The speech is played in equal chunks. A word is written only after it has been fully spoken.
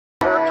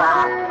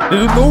They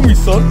don't know me,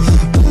 son.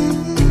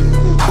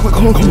 Come on,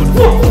 come on, come on.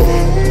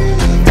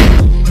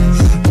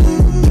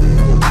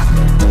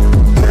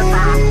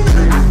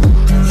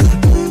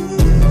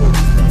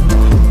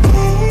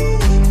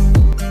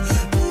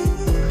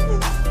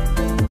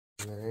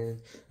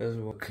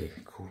 Okay,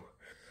 cool.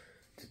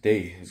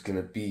 Today is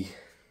gonna be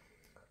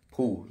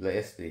cool like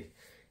yesterday.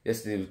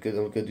 Yesterday was good.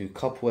 I'm gonna do a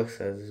couple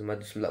exercises. I might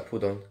do some lat pull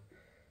down,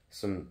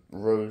 some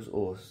rows,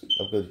 or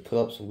I'm gonna do pull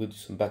ups. I'm gonna do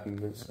some back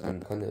movements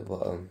and kind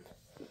of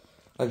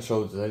and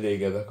shoulders. I need to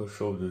get back on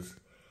shoulders.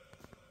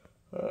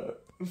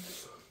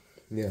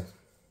 Yeah,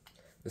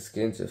 let's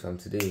get into it, fam.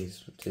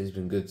 Today's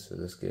been good, so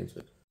let's get into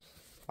it.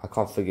 I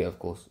can't forget, of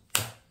course.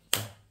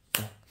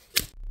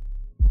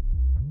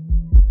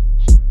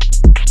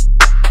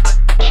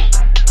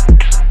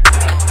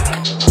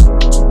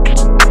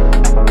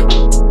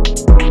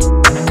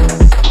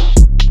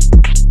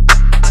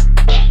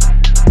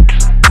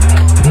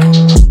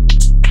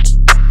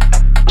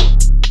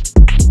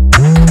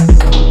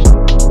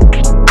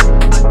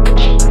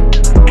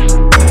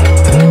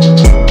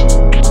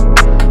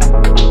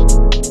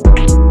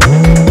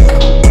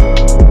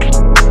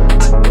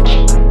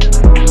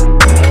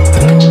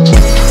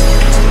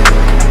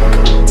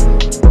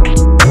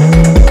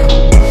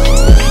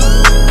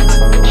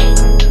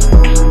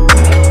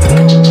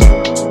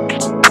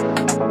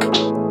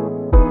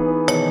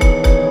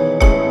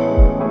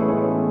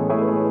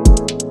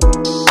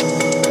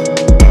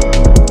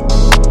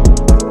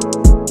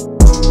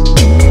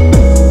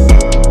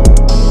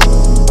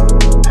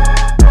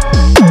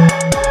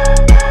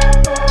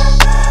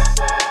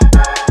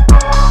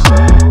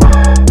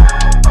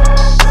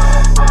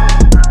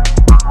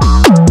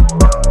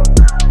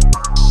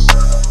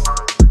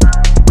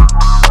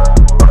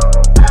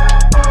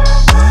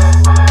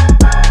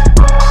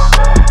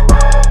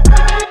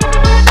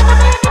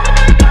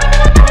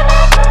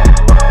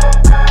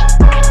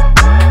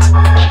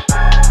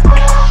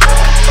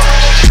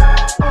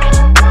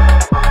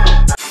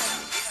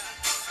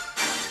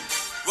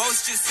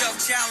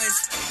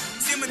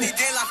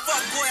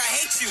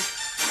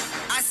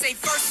 I say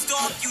first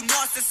off, you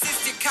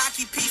narcissistic,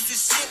 cocky piece of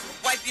shit,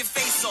 wipe your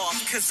face off,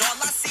 cause all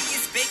I see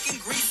is bacon,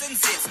 grease, and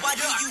zits. Why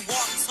do you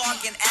walk,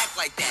 talk, and act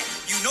like that?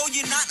 You know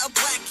you're not a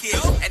black kid,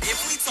 and if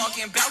we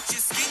talking about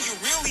your skin, you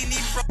really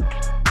need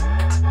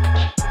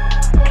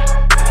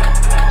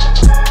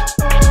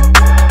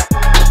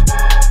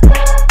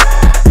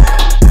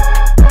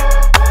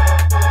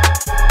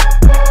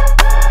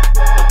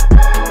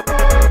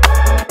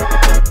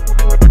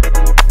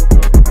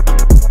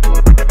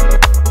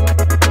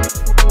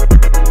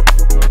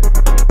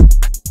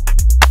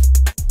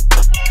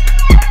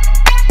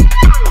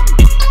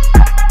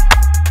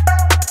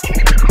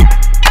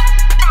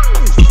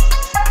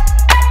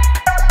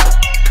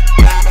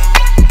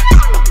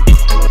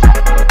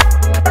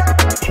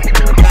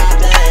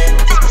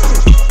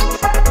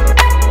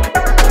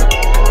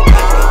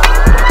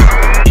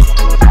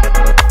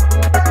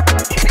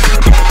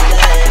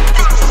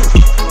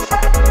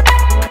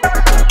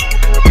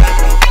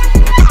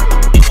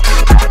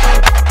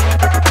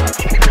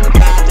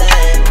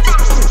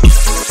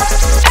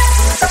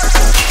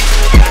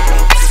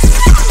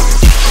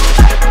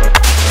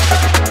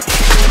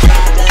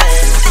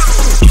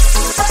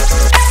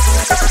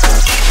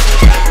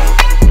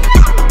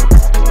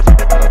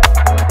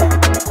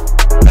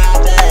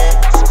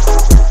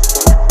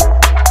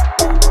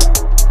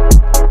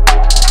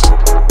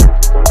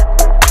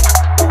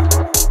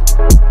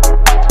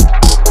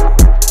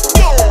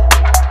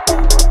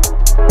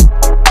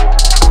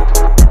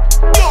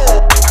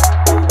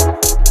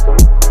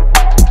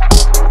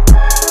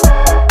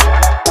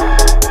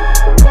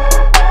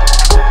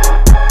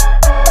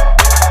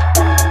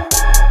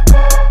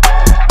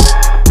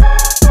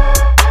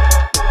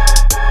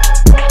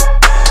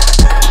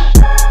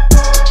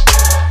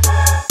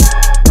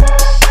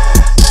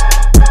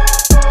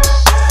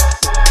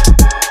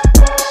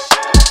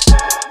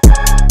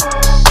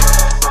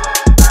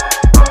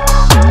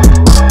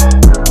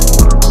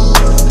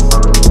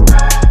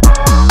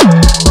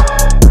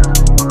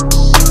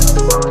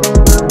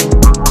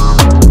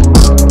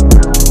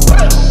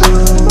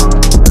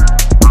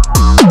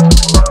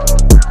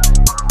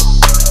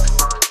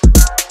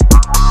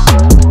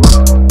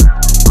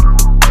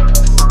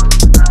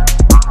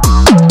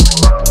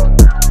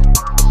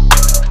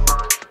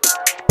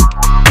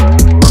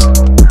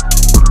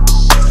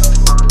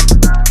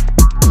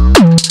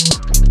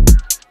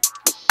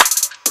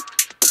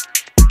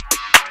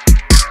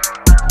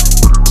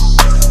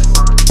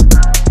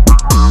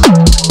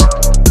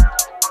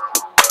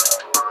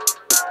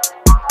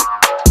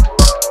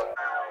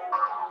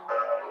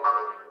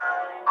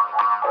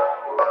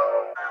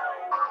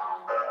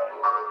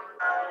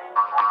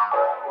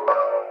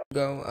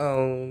go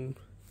on.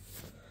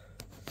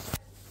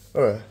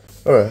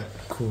 Alright,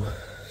 cool.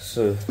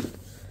 So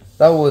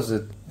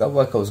that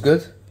workout was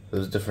good. It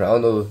was different. I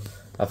don't know,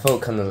 I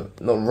felt kind of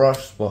not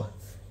rushed, but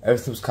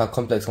everything was kind of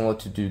complex. I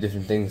wanted to do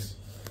different things.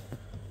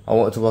 I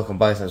wanted to work on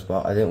biceps,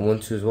 but I didn't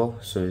want to as well,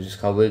 so it's just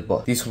kind of weird.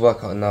 But decent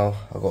workout now.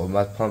 I got a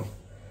mad pump.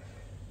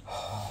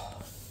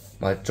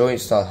 My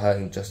joints start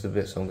hurting just a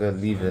bit, so I'm gonna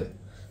leave it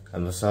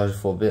and massage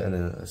for a bit, and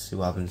then let's see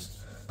what happens.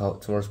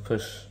 Tomorrow's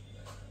push.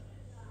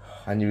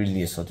 I really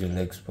need to start doing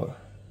legs, but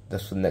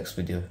that's for the next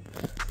video.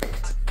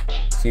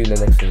 See you in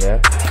the next video.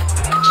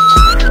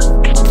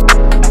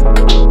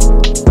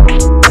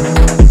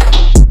 Yeah?